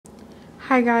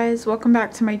Hi guys, welcome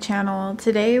back to my channel.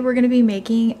 Today we're going to be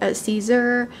making a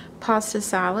Cesar pasta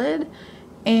salad,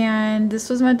 and this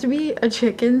was meant to be a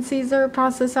chicken Cesar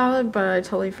pasta salad, but I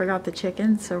totally forgot the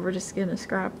chicken, so we're just going to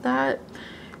scrap that.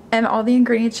 And all the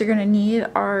ingredients you're going to need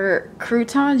are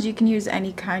croutons. You can use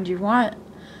any kind you want.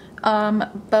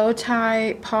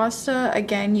 Bowtie pasta,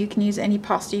 again, you can use any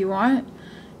pasta you want.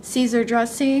 Cesar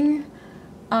dressing,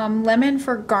 lemon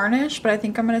for garnish, but I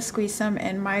think I'm going to squeeze some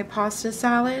in my pasta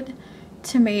salad.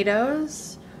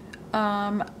 Tomatoes,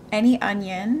 any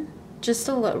onion, just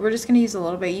a little. We're just going to use a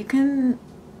little bit. You can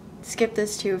skip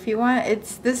this too if you want.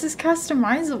 This is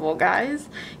customizable, guys.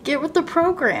 Get with the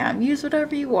program. Use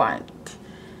whatever you want.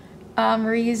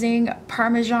 We're using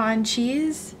Parmesan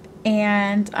cheese,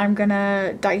 and I'm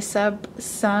gonna dice up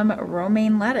some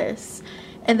romaine lettuce.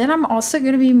 And then I'm also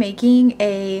going to be making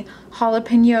a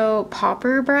jalapeno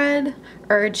popper bread,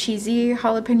 or a cheesy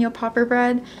jalapeno popper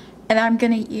bread. And I'm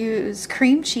going to use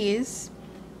cream cheese,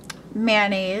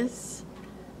 mayonnaise,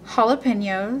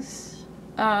 jalapenos,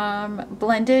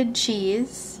 blended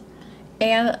cheese,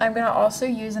 and I'm going to also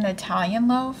use an Italian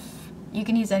loaf. You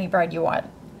can use any bread you want.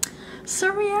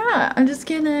 So yeah, I'm just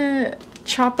going to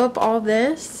chop up all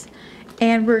this.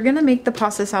 And we're going to make the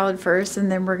pasta salad first,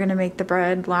 and then we're going to make the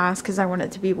bread last because I want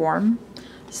it to be warm.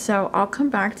 So I'll come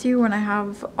back to you when I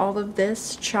have all of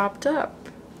this chopped up.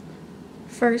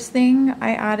 First thing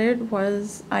I added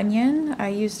was onion. I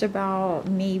used about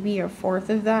maybe a fourth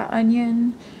of that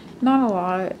onion, not a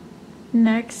lot.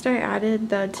 Next I added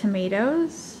the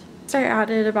tomatoes. Next I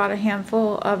added about a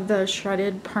handful of the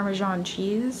shredded Parmesan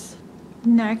cheese.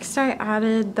 Next I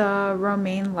added the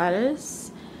romaine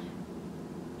lettuce.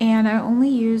 And I only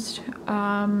used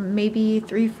maybe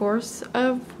 3/4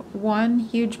 of one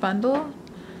huge bundle.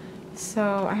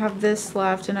 So I have this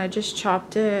left, and I just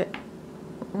chopped it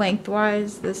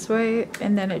lengthwise this way,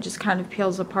 and then it just kind of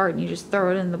peels apart and you just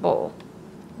throw it in the bowl.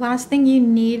 Last thing you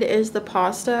need is the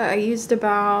pasta. I used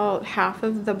about half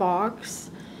of the box,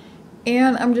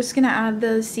 and I'm just gonna add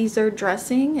the Cesar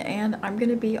dressing, and I'm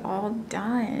gonna be all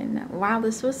done. Wow,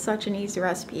 this was such an easy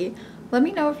recipe. Let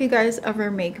me know if you guys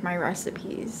ever make my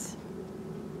recipes.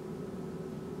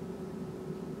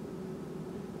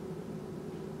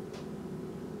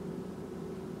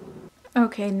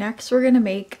 Okay, next we're gonna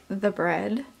make the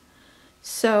bread.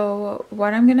 So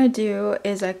what I'm gonna do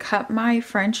is I cut my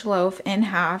French loaf in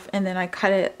half, and then I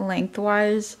cut it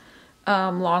lengthwise,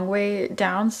 long way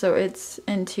down, so it's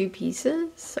in 2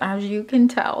 pieces, as you can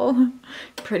tell.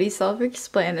 Pretty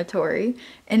self-explanatory.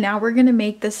 And now we're gonna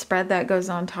make the spread that goes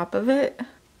on top of it.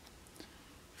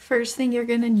 First thing you're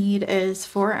gonna need is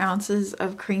 4 ounces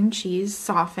of cream cheese,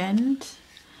 softened.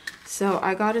 So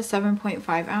I got a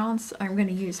 7.5 ounce. I'm going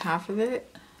to use half of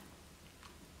it.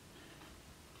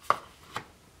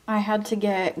 I had to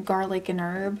get garlic and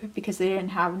herb because they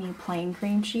didn't have any plain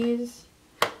cream cheese.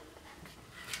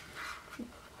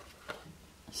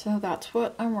 So that's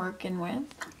what I'm working with.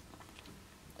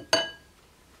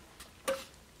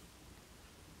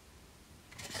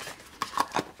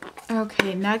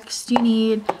 Okay, next you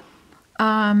need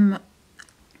 1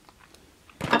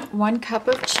 cup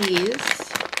of cheese.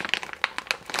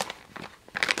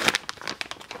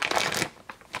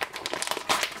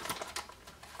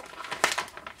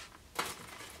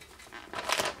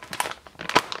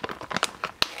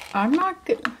 I'm not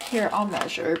good. Here, I'll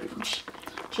measure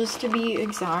just to be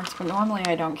exact, but normally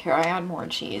I don't care. I add more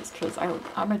cheese because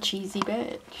I'm a cheesy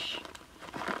bitch.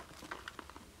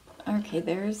 Okay,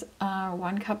 there's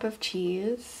 1 cup of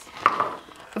cheese.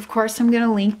 Of course, I'm going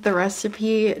to link the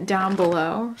recipe down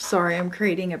below. Sorry, I'm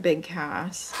creating a big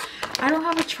cast. I don't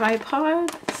have a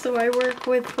tripod, so I work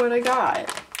with what I got.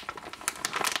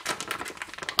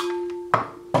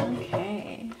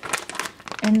 Okay.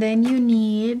 And then you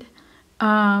need...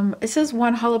 it says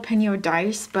 1 jalapeno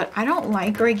dice, but I don't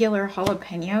like regular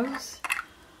jalapenos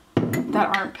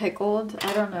that aren't pickled.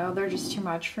 I don't know, they're just too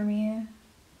much for me.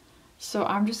 So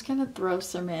I'm just gonna throw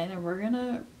some in, and we're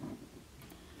gonna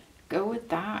go with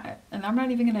that. And I'm not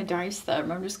even gonna dice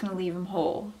them, I'm just gonna leave them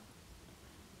whole.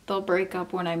 They'll break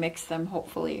up when I mix them,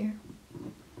 hopefully.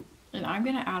 And I'm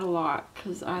gonna add a lot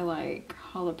because I like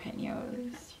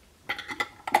jalapenos.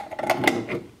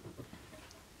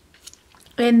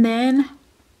 And then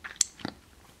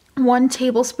 1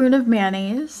 tablespoon of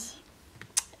mayonnaise.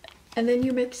 And then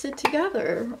you mix it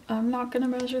together. I'm not going to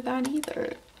measure that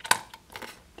either.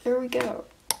 There we go.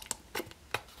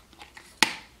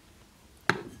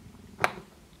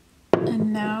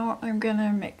 And now I'm going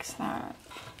to mix that.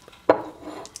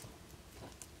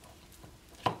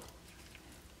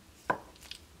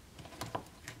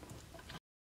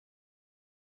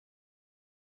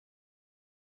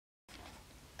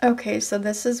 Okay, so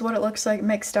this is what it looks like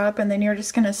mixed up, and then you're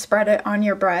just gonna spread it on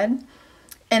your bread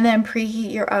and then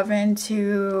preheat your oven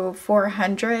to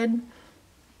 400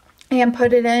 and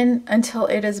put it in until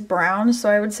it is brown. So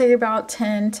I would say about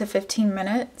 10 to 15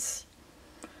 minutes.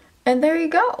 And there you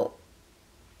go.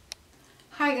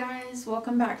 Hi guys,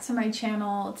 welcome back to my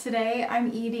channel. Today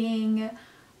I'm eating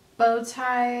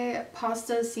Bowtie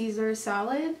Pasta Caesar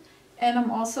Salad, and I'm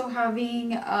also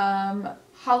having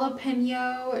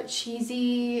jalapeno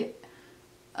cheesy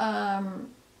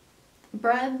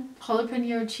bread.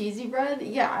 Jalapeno cheesy bread,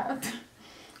 yeah.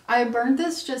 I burned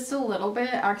this just a little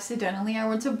bit accidentally. I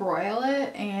went to broil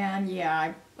it, and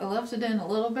yeah, I left it in a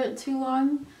little bit too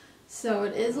long, so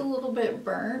it is a little bit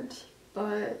burnt,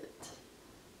 but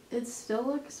it still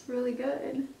looks really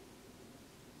good.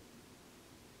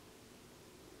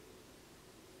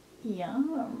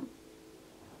 Yum.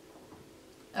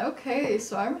 Okay,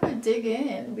 so I'm gonna dig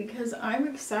in because I'm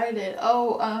excited.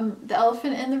 Oh, the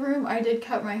elephant in the room, I did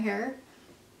cut my hair.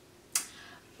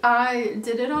 I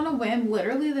did it on a whim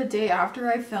literally the day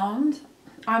after I filmed.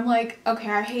 I'm like,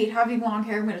 okay, I hate having long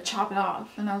hair, I'm gonna chop it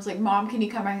off. And I was like, Mom, can you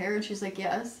cut my hair? And she's like,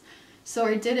 yes. So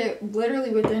I did it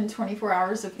literally within 24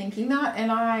 hours of thinking that,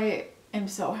 and I am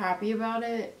so happy about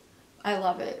it. I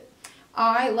love it.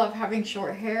 I love having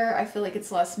short hair. I feel like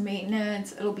it's less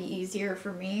maintenance. It'll be easier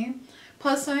for me.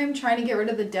 Plus, I'm trying to get rid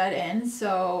of the dead ends,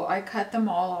 so I cut them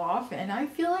all off, and I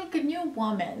feel like a new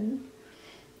woman.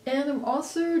 And I'm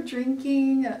also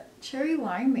drinking cherry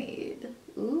limeade.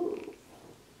 Ooh.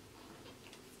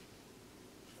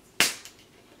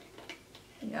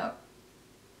 Yep.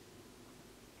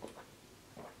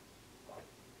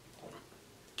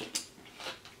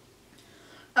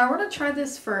 I want to try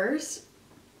this first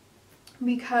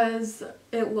because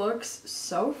it looks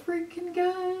so freaking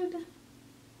good.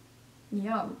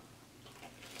 Yum.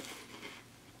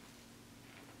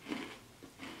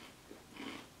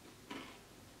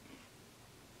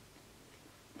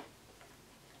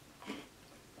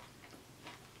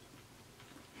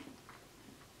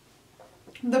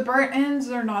 The burnt ends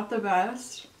are not the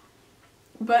best,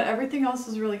 but everything else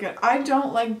is really good. I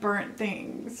don't like burnt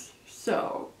things,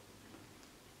 so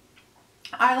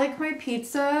I like my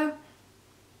pizza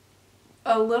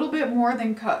a little bit more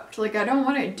than cooked. Like, I don't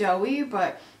want it doughy,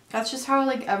 but that's just how I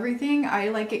like everything. I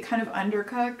like it kind of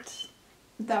undercooked,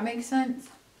 if that makes sense.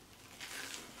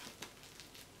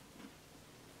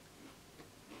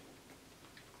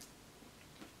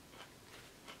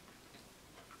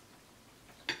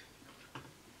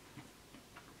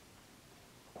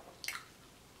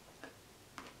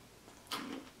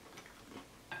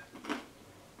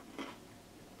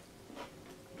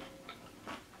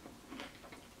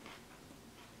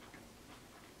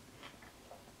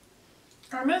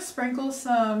 I'm gonna sprinkle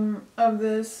some of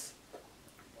this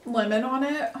lemon on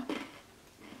it.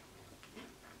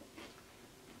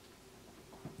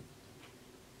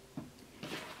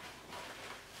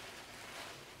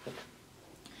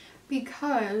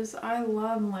 Because I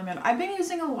love lemon. I've been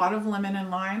using a lot of lemon and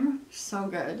lime. So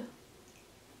good.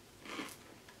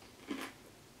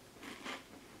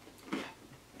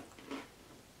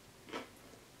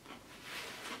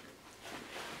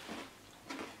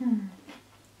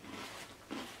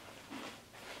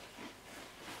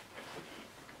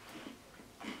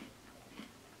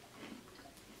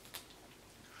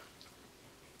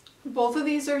 Both of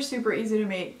these are super easy to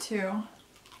make too.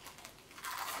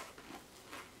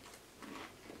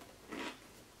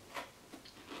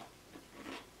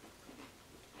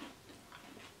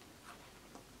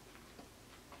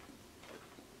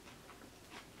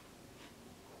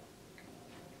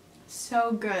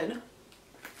 So good.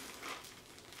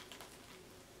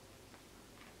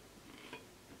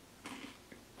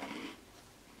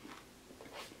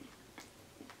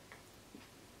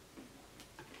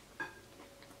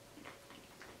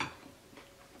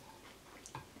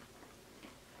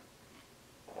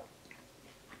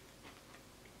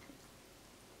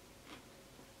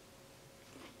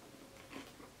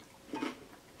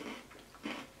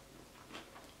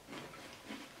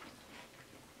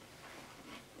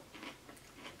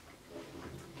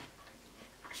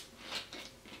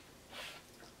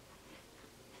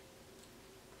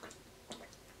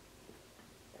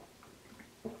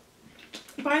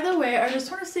 By the way, I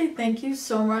just want to say thank you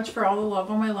so much for all the love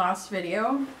on my last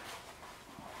video.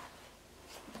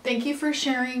 Thank you for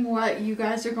sharing what you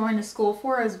guys are going to school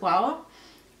for as well.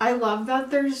 I love that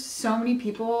there's so many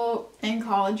people in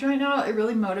college right now. It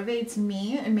really motivates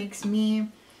me and makes me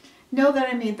know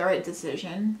that I made the right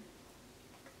decision.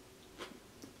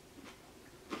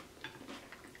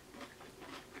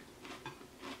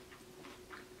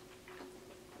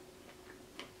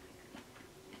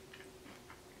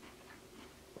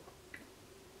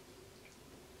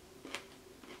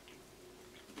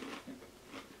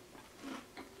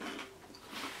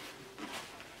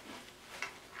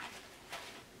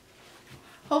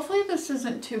 Hopefully this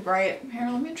isn't too bright. Here,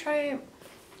 let me try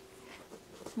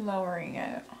lowering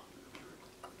it.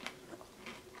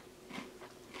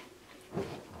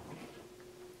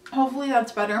 Hopefully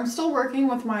that's better. I'm still working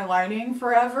with my lighting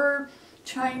forever,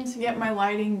 trying to get my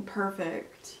lighting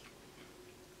perfect.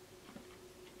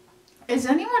 Is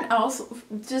anyone else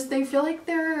just, they feel like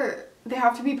they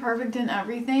have to be perfect in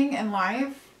everything in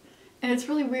life? And it's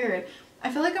really weird. I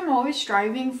feel like I'm always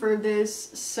striving for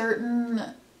this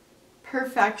certain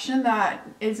perfection that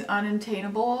is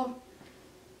unattainable.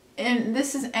 And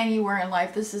this is anywhere in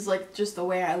life. This is like just the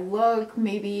way I look,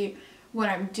 maybe what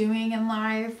I'm doing in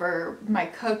life, or my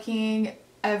cooking,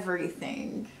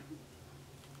 everything.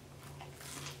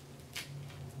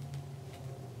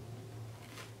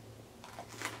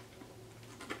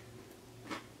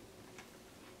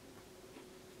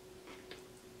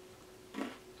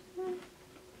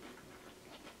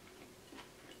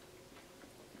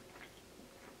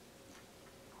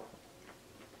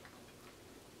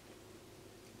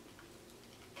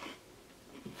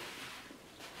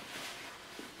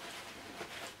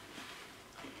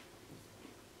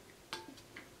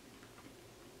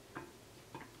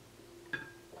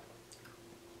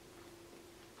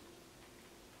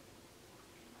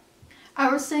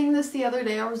 I was saying this the other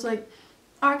day, I was like,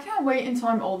 I can't wait until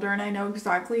I'm older and I know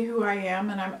exactly who I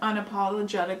am and I'm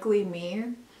unapologetically me.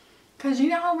 Because you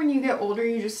know how when you get older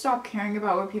you just stop caring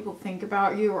about what people think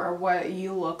about you or what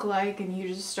you look like, and you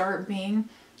just start being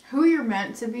who you're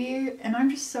meant to be, and I'm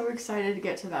just so excited to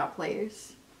get to that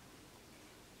place.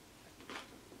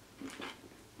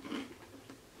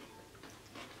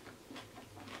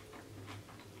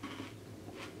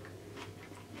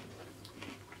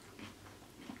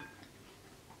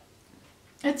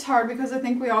 It's hard because I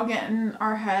think we all get in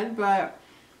our head, but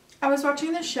I was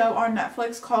watching this show on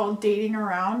Netflix called Dating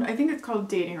Around. I think it's called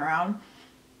Dating Around.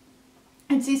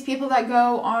 It's these people that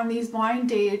go on these blind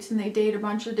dates and they date a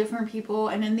bunch of different people,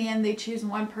 and in the end they choose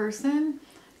one person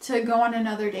to go on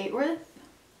another date with.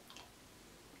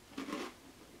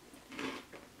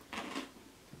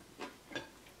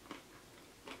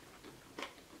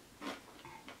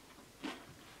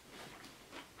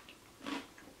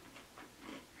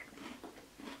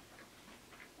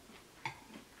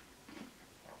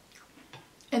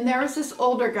 And there was this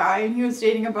older guy, and he was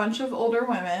dating a bunch of older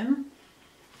women.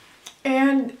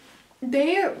 And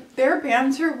their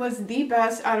banter was the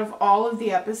best out of all of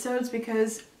the episodes,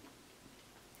 because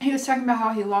he was talking about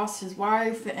how he lost his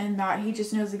wife and that he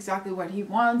just knows exactly what he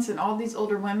wants. And all these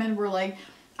older women were like,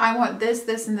 I want this,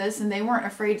 this, and this. And they weren't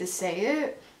afraid to say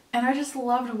it. And I just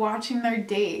loved watching their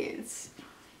dates.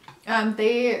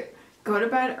 They go to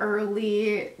bed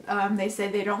early. They say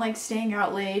they don't like staying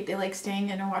out late. They like staying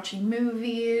in and watching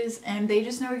movies, and they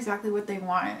just know exactly what they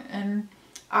want. And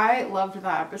I loved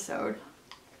that episode.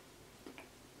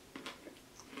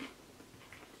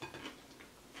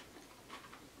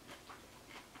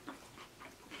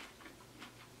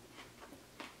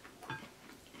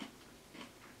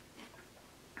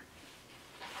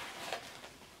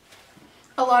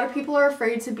 A lot of people are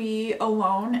afraid to be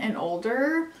alone and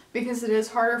older because it is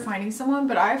harder finding someone,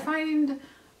 but I find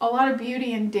a lot of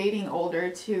beauty in dating older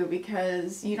too,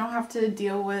 because you don't have to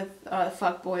deal with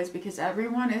fuck boys, because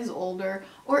everyone is older,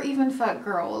 or even fuck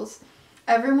girls.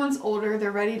 Everyone's older,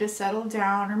 they're ready to settle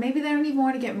down, or maybe they don't even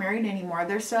want to get married anymore.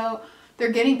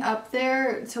 They're getting up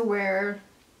there to where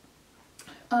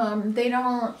they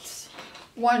don't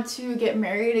want to get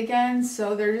married again,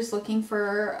 so they're just looking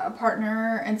for a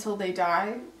partner until they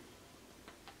die.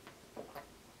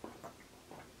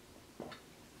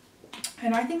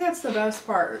 And I think that's the best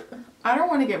part. I don't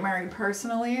want to get married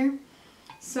personally,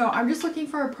 so I'm just looking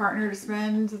for a partner to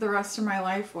spend the rest of my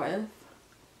life with.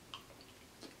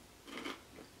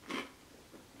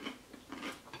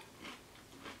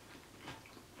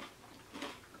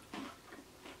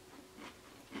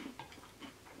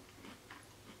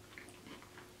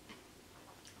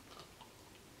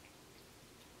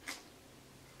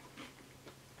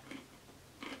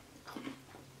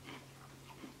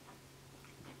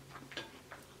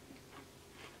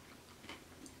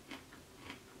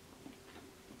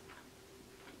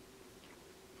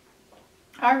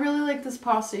 I really like this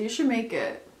pasta. You should make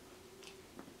it.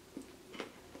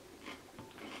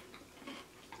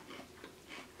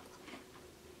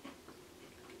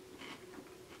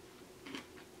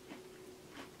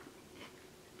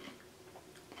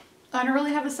 I don't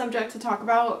really have a subject to talk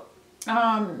about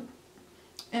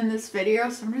in this video,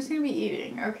 so I'm just going to be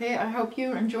eating, okay? I hope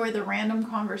you enjoy the random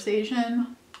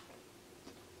conversation.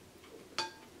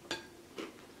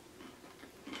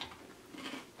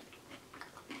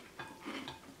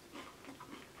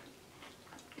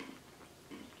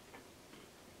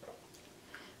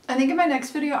 think in my next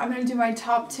video, I'm going to do my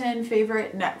top 10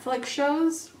 favorite Netflix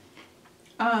shows.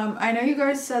 I know you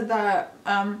guys said that,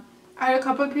 I had a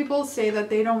couple of people say that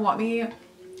they don't want me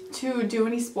to do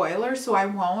any spoilers, so I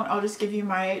won't. I'll just give you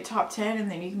my top 10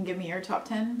 and then you can give me your top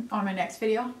 10 on my next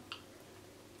video.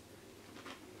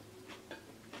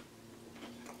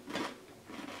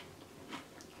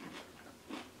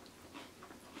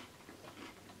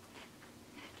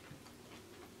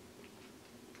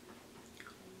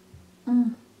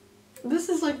 This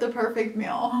is like the perfect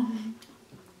meal.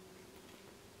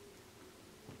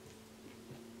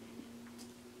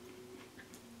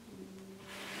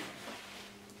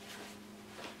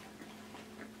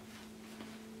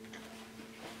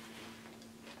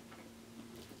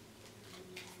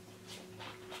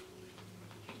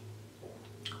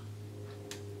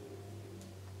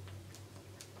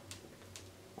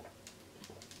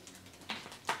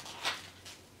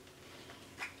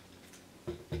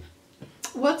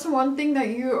 What's one thing that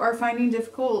you are finding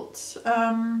difficult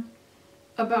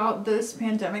about this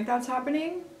pandemic that's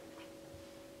happening?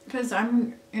 Because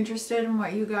I'm interested in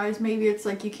what you guys, maybe it's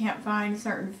like you can't find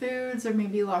certain foods, or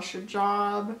maybe you lost your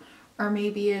job, or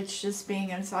maybe it's just being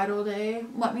inside all day.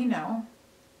 Let me know.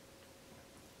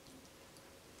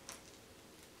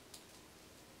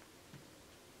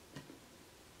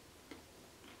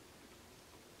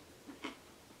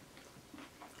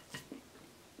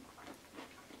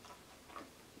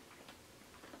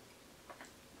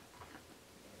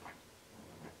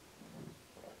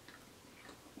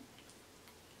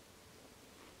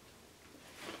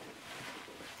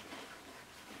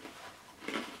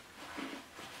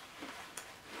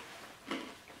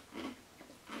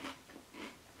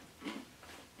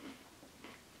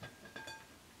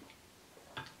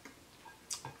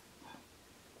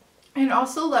 And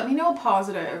also let me know a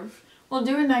positive. We'll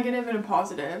do a negative and a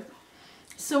positive.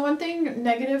 So one thing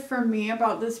negative for me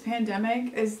about this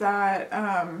pandemic is that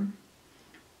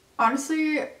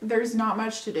honestly, there's not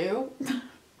much to do.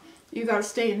 You gotta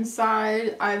stay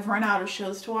inside. I've run out of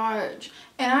shows to watch.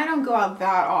 And I don't go out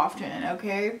that often,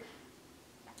 okay?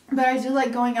 But I do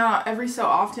like going out every so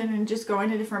often and just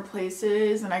going to different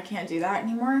places, and I can't do that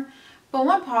anymore. But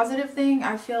one positive thing,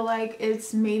 I feel like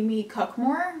it's made me cook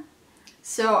more.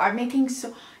 So I'm making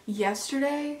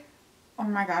yesterday, oh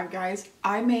my god guys,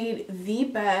 I made the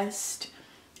best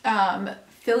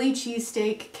Philly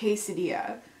cheesesteak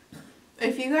quesadilla.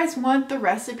 If you guys want the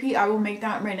recipe, I will make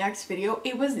that in my next video.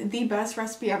 It was the best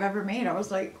recipe I've ever made. I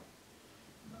was like,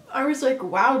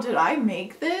 wow, did I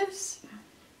make this?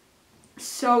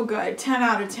 So good. 10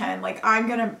 out of 10. Like,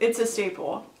 it's a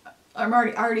staple. I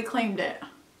already claimed it.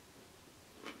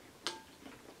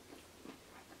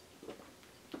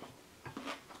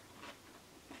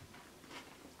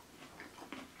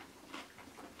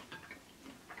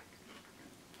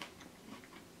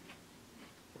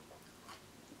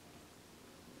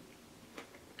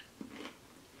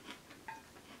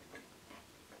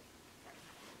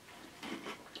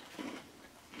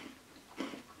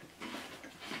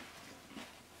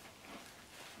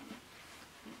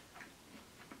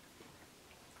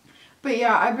 But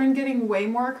yeah, I've been getting way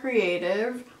more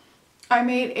creative. I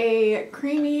made a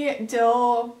creamy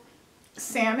dill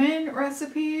salmon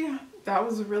recipe. That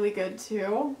was really good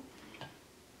too.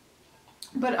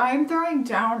 But I'm throwing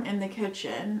down in the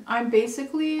kitchen. I'm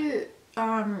basically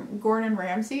Gordon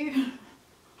Ramsay.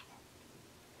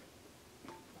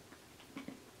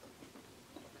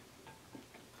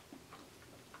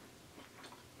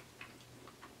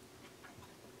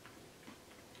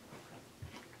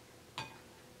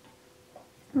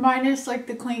 Minus like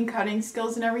the clean cutting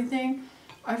skills and everything.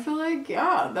 I feel like,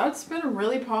 yeah, that's been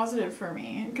really positive for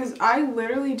me, because I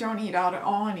literally don't eat out at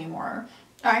all anymore.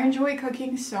 I enjoy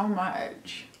cooking so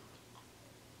much.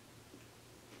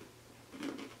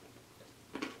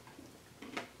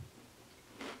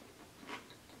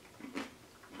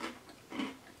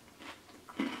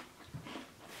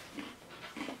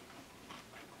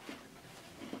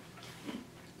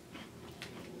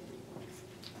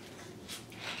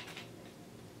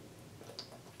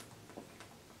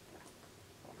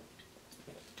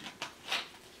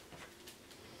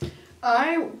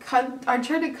 I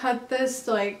tried to cut this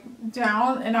like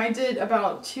down, and I did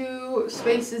about 2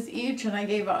 spaces each, and I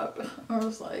gave up. I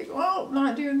was like, well,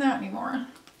 not doing that anymore.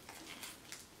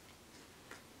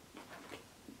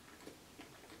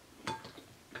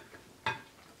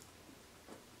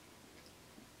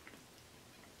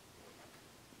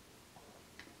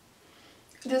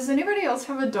 Does anybody else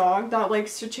have a dog that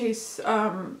likes to chase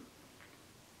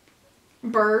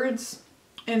birds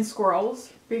and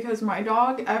squirrels? Because my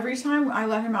dog, every time I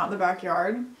let him out in the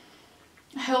backyard,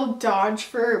 he'll dodge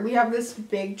for, we have this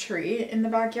big tree in the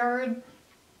backyard.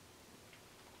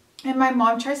 And my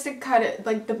mom tries to cut it,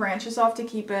 like the branches off to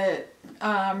keep it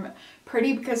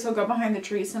pretty because he'll go behind the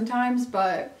tree sometimes.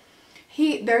 But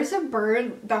there's a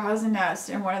bird that has a nest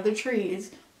in one of the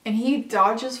trees. And he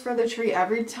dodges for the tree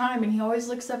every time. And he always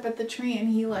looks up at the tree and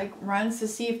he like runs to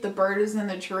see if the bird is in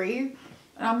the tree.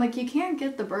 And I'm like, you can't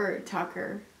get the bird,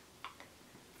 Tucker.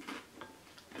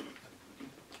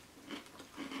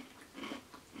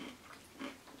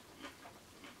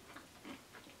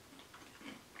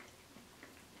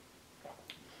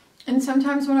 And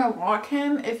sometimes when I walk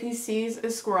him, if he sees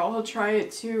a squirrel, he'll try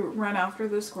to run after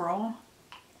the squirrel.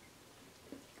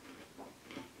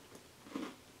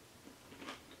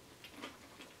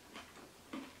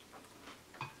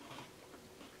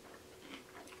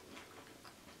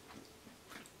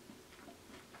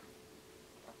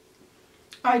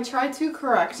 I tried to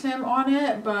correct him on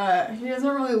it, but he doesn't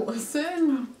really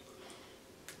listen.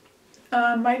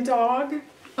 My dog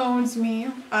owns me.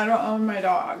 I don't own my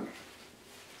dog.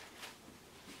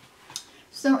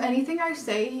 So anything I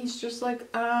say, he's just like,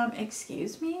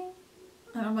 excuse me?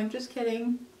 And I'm like, just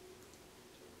kidding.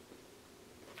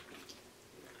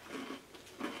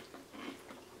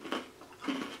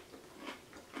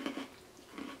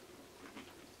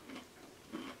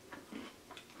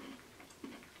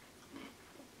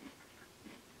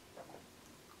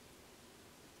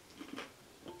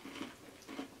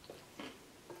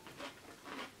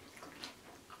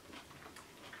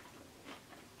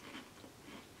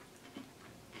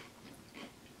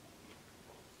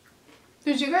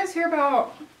 Did you guys hear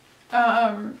about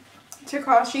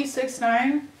Tekashi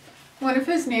 6ix9ine? One of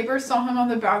his neighbors saw him on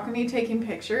the balcony taking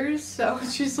pictures. So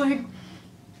she's like,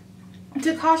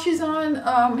 Tekashi's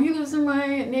on, he lives in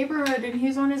my neighborhood and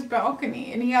he's on his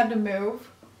balcony and he had to move.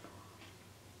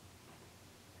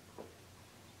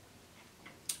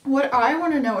 What I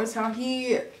want to know is how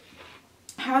he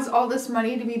has all this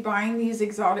money to be buying these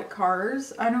exotic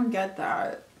cars. I don't get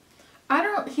that.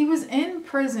 He was in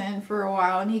prison for a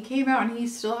while and he came out and he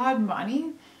still had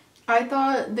money. I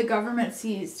thought the government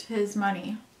seized his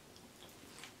money.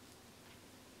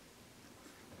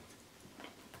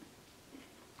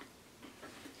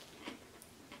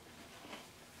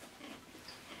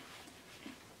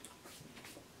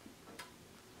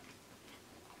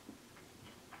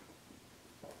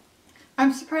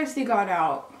 I'm surprised he got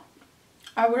out.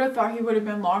 I would have thought he would have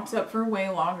been locked up for way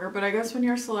longer, but I guess when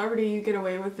you're a celebrity, you get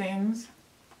away with things.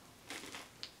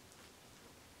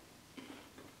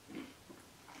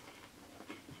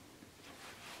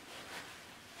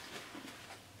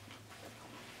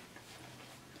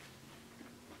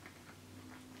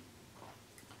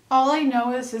 All I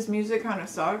know is his music kind of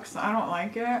sucks. I don't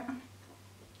like it.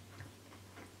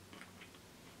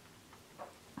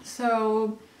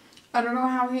 So, I don't know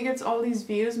how he gets all these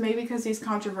views. Maybe because he's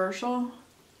controversial.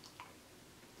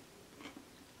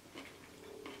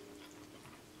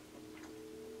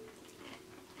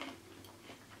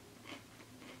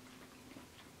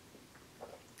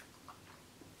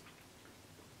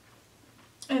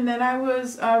 And then I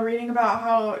was reading about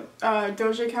how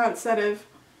Doja Cat said if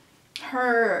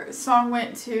her song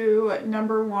went to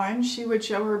 #1, she would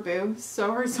show her boobs.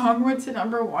 So her song went to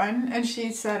 #1 and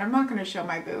she said, I'm not going to show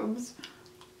my boobs.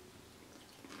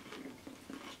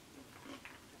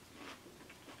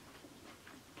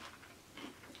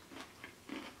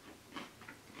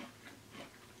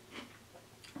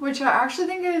 Which I actually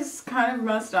think is kind of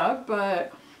messed up,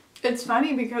 but it's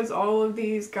funny because all of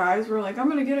these guys were like, I'm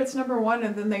going to get it to #1,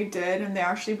 and then they did, and they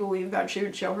actually believed that she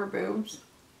would show her boobs.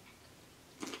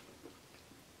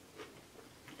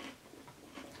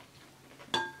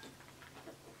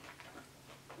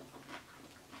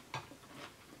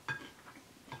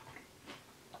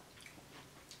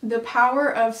 The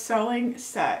power of selling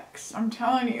sex. I'm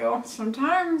telling you,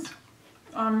 sometimes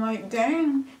I'm like,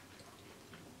 dang.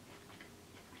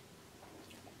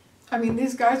 I mean,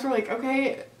 these guys were like,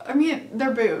 okay, I mean,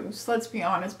 they're boobs. Let's be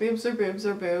honest. Boobs are boobs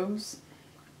are boobs.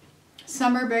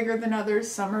 Some are bigger than others.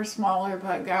 Some are smaller.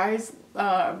 But guys,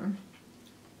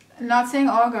 not saying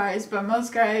all guys, but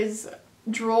most guys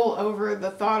drool over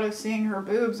the thought of seeing her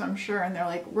boobs, I'm sure. And they're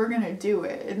like, we're going to do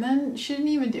it. And then she didn't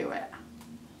even do it.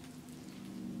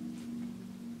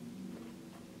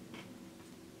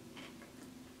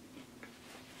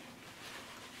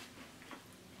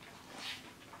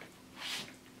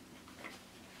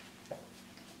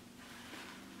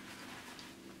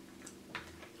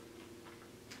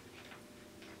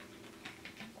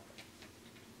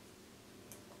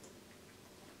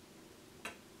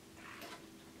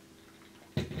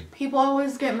 People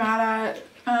always get mad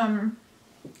at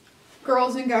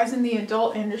girls and guys in the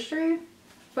adult industry.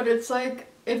 But it's like,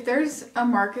 if there's a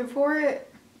market for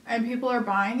it and people are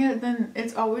buying it, then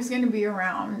it's always going to be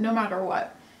around no matter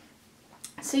what.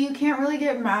 So you can't really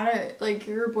get mad at like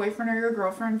your boyfriend or your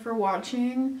girlfriend for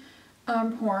watching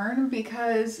porn,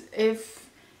 because if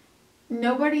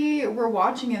nobody were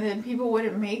watching it, then people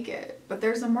wouldn't make it. But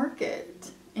there's a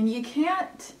market, and you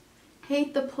can't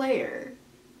hate the player,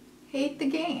 hate the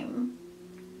game.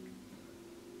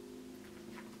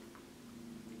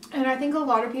 And I think a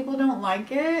lot of people don't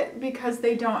like it because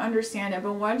they don't understand it.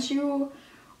 But once you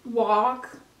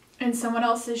walk in someone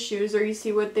else's shoes, or you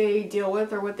see what they deal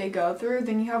with or what they go through,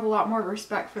 then you have a lot more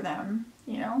respect for them,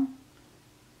 you know?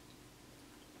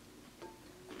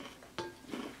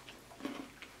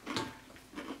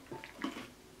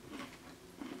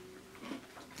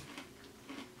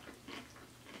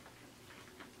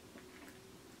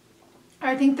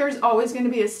 I think there's always going to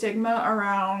be a stigma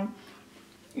around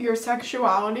your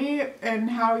sexuality and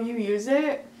how you use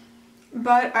it,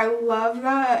 but I love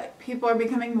that people are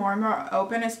becoming more and more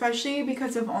open, especially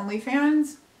because of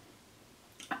OnlyFans.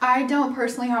 I don't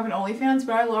personally have an OnlyFans,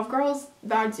 but I love girls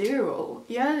that do.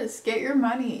 Yes, get your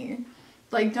money.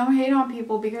 Like, don't hate on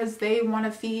people because they want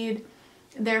to feed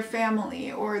their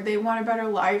family or they want a better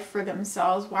life for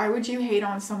themselves. Why would you hate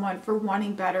on someone for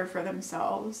wanting better for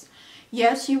themselves?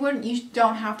 Yes, you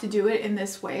don't have to do it in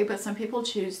this way, but some people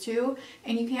choose to,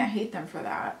 and you can't hate them for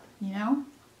that, you know?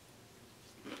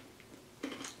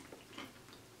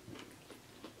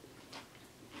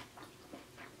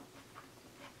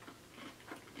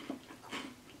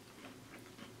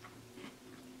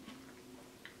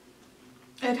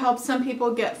 It helps some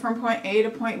people get from point A to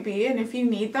point B, and if you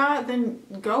need that, then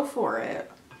go for it.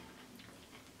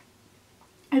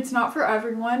 It's not for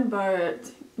everyone, but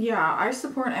yeah, I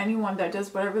support anyone that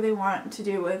does whatever they want to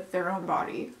do with their own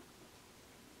body.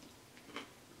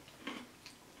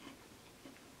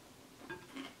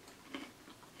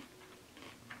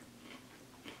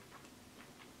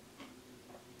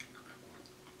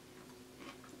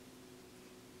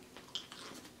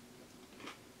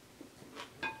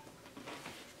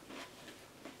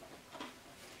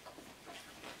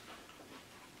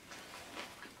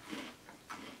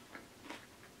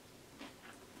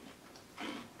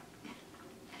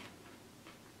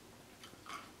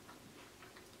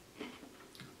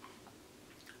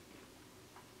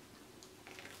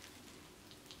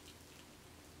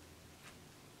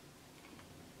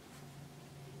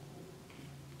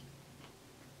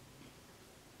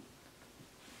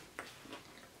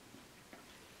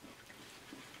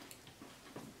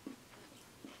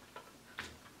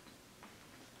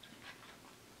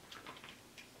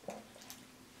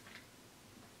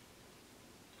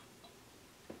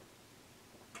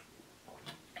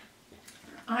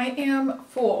 I am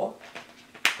full.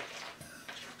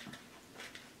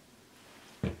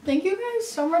 Thank you guys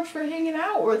so much for hanging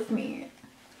out with me.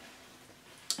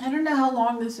 I don't know how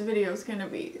long this video is gonna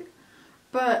be,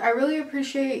 but I really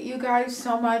appreciate you guys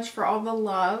so much for all the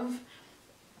love.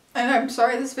 And I'm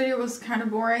sorry this video was kind of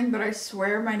boring, but I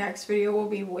swear my next video will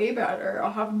be way better.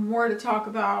 I'll have more to talk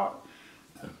about.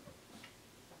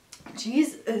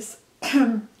 Jesus.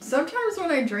 Sometimes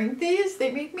when I drink these,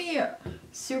 they make me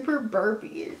super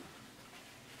burpy.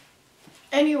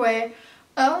 Anyway,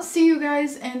 I'll see you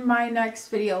guys in my next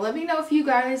video. Let me know if you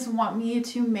guys want me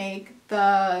to make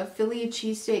the Philly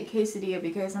cheesesteak quesadilla,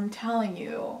 because I'm telling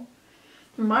you,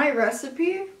 my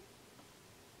recipe,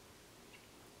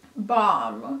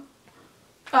 bomb.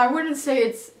 I wouldn't say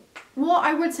it's, well,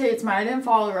 I would say it's mine. I didn't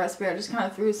follow the recipe. I just kind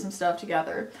of threw some stuff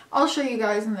together. I'll show you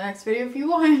guys in the next video if you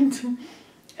want.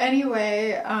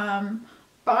 Anyway,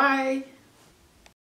 bye.